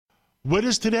With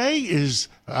us today is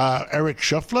Eric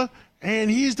Shuffler, and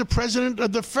he's the president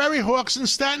of the Ferryhawks in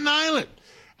Staten Island.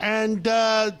 And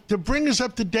to bring us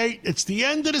up to date, it's the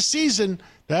end of the season.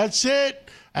 That's it.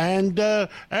 And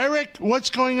Eric, what's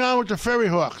going on with the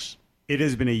Ferryhawks? It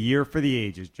has been a year for the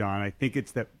ages, John. I think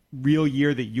it's that real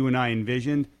year that you and I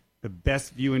envisioned. The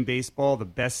best view in baseball, the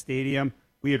best stadium.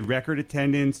 We had record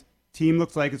attendance. Team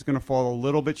looks like it's going to fall a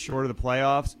little bit short of the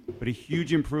playoffs, but a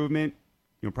huge improvement.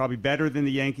 Probably better than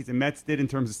the Yankees and Mets did in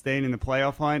terms of staying in the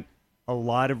playoff hunt. A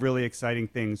lot of really exciting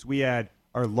things. We had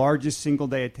our largest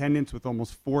single-day attendance with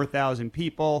almost 4,000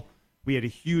 people. We had a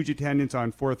huge attendance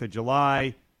on 4th of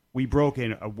July. We broke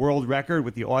a world record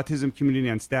with the autism community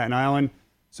on Staten Island.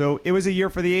 So it was a year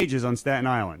for the ages on Staten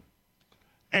Island.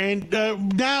 And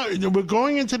now we're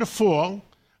going into the fall.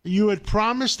 You had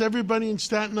promised everybody in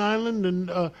Staten Island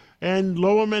and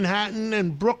Lower Manhattan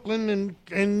and Brooklyn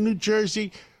and New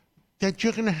Jersey that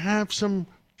you're going to have some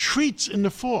treats in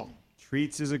the fall.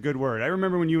 Treats is a good word. I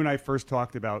remember when you and I first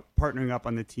talked about partnering up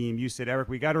on the team, you said, Eric,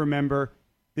 we got to remember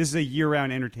this is a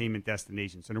year-round entertainment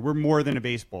destination. So we're more than a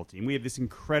baseball team. We have this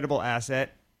incredible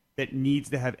asset that needs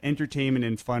to have entertainment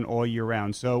and fun all year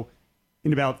round. So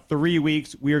in about 3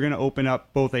 weeks, we are going to open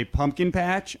up both a pumpkin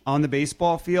patch on the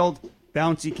baseball field,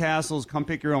 bouncy castles, come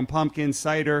pick your own pumpkin,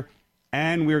 cider,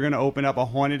 and we're going to open up a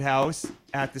haunted house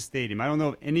at the stadium. I don't know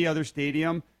of any other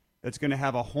stadium that's going to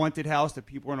have a haunted house that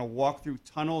people are going to walk through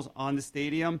tunnels on the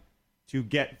stadium to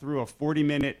get through a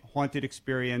 40-minute haunted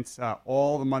experience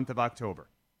all the month of October.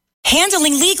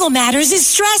 Handling legal matters is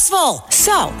stressful.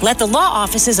 So, let the law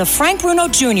offices of Frank Bruno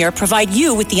Jr. provide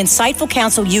you with the insightful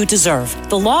counsel you deserve.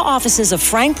 The law offices of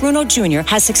Frank Bruno Jr.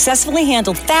 has successfully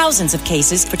handled thousands of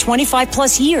cases for 25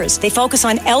 plus years. They focus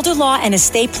on elder law and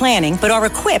estate planning, but are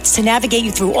equipped to navigate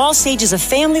you through all stages of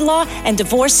family law and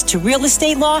divorce to real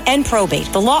estate law and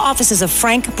probate. The law offices of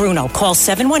Frank Bruno. Call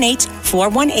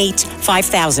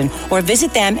 718-418-5000 or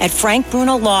visit them at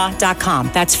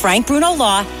frankbrunolaw.com. That's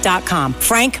frankbrunolaw.com.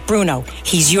 Frank Bruno.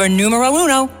 He's your numero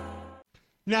uno.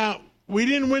 Now, we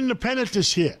didn't win the pennant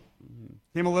this year.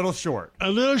 Came a little short. A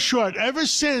little short. Ever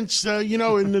since,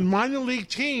 in the minor league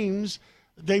teams,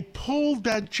 they pulled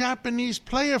that Japanese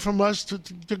player from us to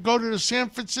go to the San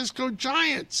Francisco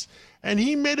Giants. And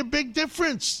he made a big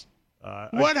difference.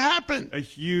 What happened? A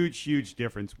huge, huge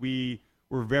difference. We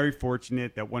were very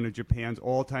fortunate that one of Japan's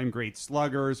all-time great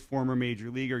sluggers, former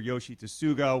major leaguer Yoshi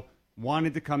Tsugo,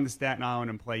 wanted to come to Staten Island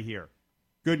and play here.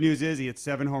 Good news is he hit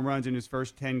 7 home runs in his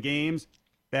first 10 games.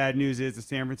 Bad news is the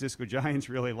San Francisco Giants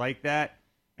really liked that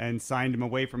and signed him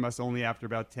away from us only after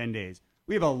about 10 days.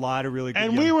 We have a lot of really good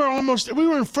And we were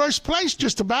in first place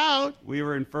just about. We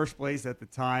were in first place at the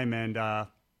time, and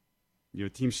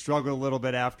team struggled a little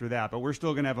bit after that. But we're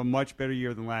still going to have a much better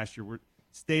year than last year. We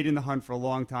stayed in the hunt for a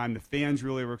long time. The fans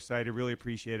really were excited, really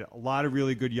appreciate it. A lot of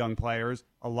really good young players,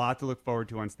 a lot to look forward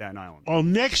to on Staten Island. Oh,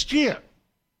 next year,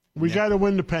 we got to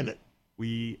win the pennant.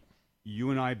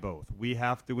 You and I both, we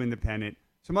have to win the pennant.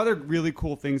 Some other really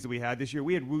cool things that we had this year.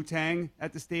 We had Wu-Tang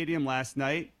at the stadium last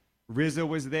night. RZA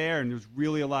was there, and there's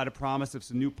really a lot of promise of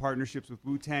some new partnerships with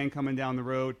Wu-Tang coming down the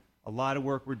road. A lot of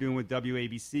work we're doing with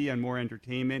WABC on more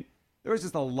entertainment. There was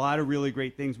just a lot of really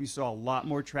great things. We saw a lot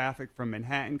more traffic from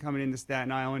Manhattan coming into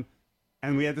Staten Island,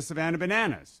 and we had the Savannah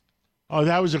Bananas. Oh,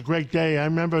 that was a great day. I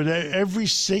remember that every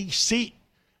seat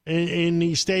in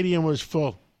the stadium was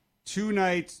full. 2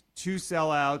 nights, 2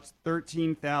 sellouts,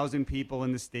 13,000 people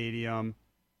in the stadium,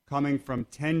 coming from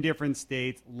 10 different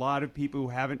states. A lot of people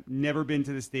who never been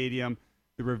to the stadium.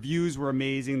 The reviews were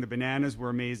amazing. The bananas were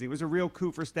amazing. It was a real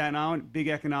coup for Staten Island. Big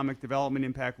economic development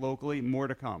impact locally. More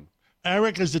to come.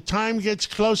 Eric, as the time gets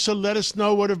closer, let us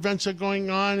know what events are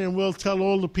going on, and we'll tell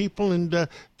all the people. And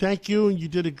thank you. And you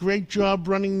did a great job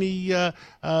running the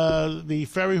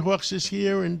Ferryhawks this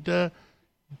year. And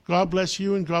God bless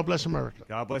you, and God bless America.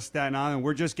 God bless Staten Island.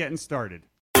 We're just getting started.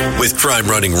 With crime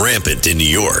running rampant in New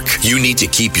York, you need to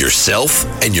keep yourself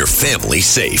and your family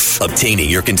safe. Obtaining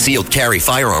your concealed carry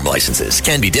firearm licenses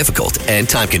can be difficult and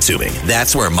time-consuming.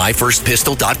 That's where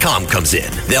MyFirstPistol.com comes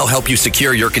in. They'll help you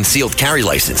secure your concealed carry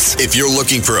license. If you're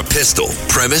looking for a pistol,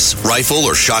 premise, rifle,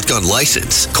 or shotgun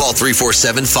license, call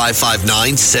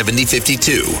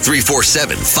 347-559-7052.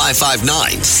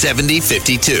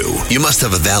 347-559-7052. You must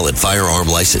have a valid firearm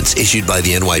license issued by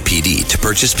the NYPD to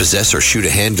purchase, possess, or shoot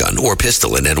a handgun or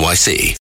pistol in NYC.